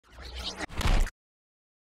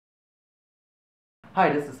Hi,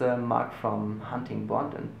 this is Mark from Hunting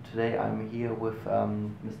Bond, and today I'm here with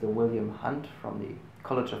Mr. William Hunt from the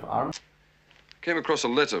College of Arms. Came across a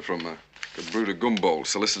letter from Gebruder Gumboldt,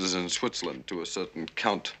 solicitors in Switzerland, to a certain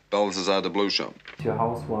Count Balthasar de Beauchamp. Your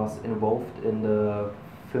house was involved in the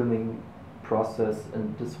filming process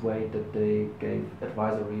in this way that they gave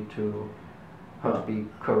advisory to how to be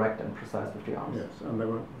correct and precise with the arms. Yes, and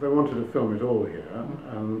they wanted to film it all here,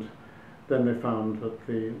 and then they found that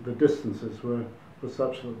the distances were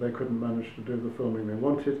such that they couldn't manage to do the filming they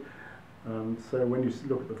wanted, and so when you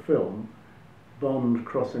look at the film, Bond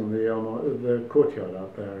crossing the courtyard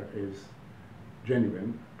out there is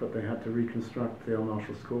genuine, but they had to reconstruct the Air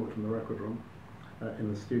Marshal's Court and the record room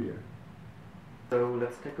in the studio. So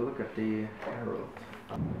let's take a look at the Herald.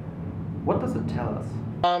 What does it tell us?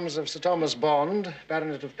 Arms of Sir Thomas Bond,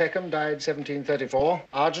 Baronet of Peckham, died 1734.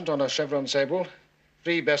 Argent on a chevron sable.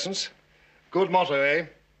 3 besants. Good motto, eh?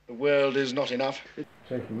 The world is not enough.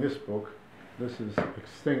 Taking this book, this is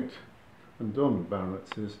extinct and dormant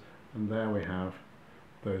baronetcies, and there we have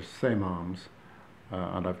those same arms,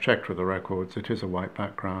 and I've checked with the records. It is a white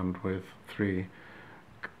background with 3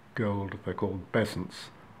 gold, they're called besants,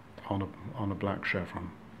 on a black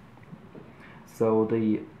chevron. So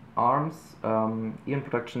the arms Ian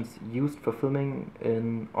Productions used for filming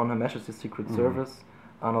on Her Majesty's Secret Service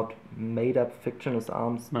are not made up fictitious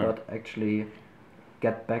arms, but actually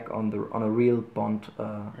get back on a real Bond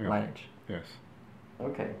lineage. Yes.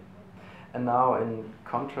 Okay. And now, in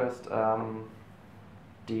contrast,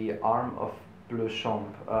 the arm of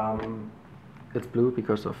Beauchamp. It's blue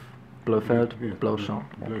because of Blofeld, yeah, Beauchamp.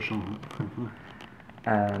 Beauchamp.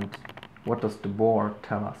 And what does the boar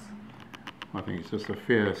tell us? I think it's just a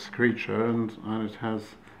fierce creature, and it has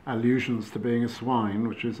allusions to being a swine,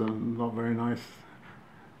 which is a not very nice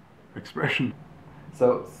expression.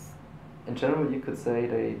 So, in general, you could say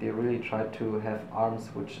they really tried to have arms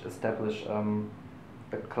which establish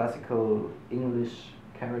a classical English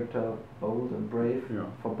character, bold and brave,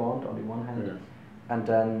 for Bond on the one hand, and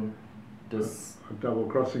then this a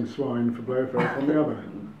double-crossing swine for Blofeld on the other.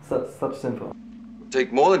 Such simple.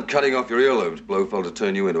 Take more than cutting off your earlobes, Blofeld, to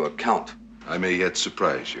turn you into a count. I may yet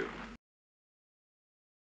surprise you.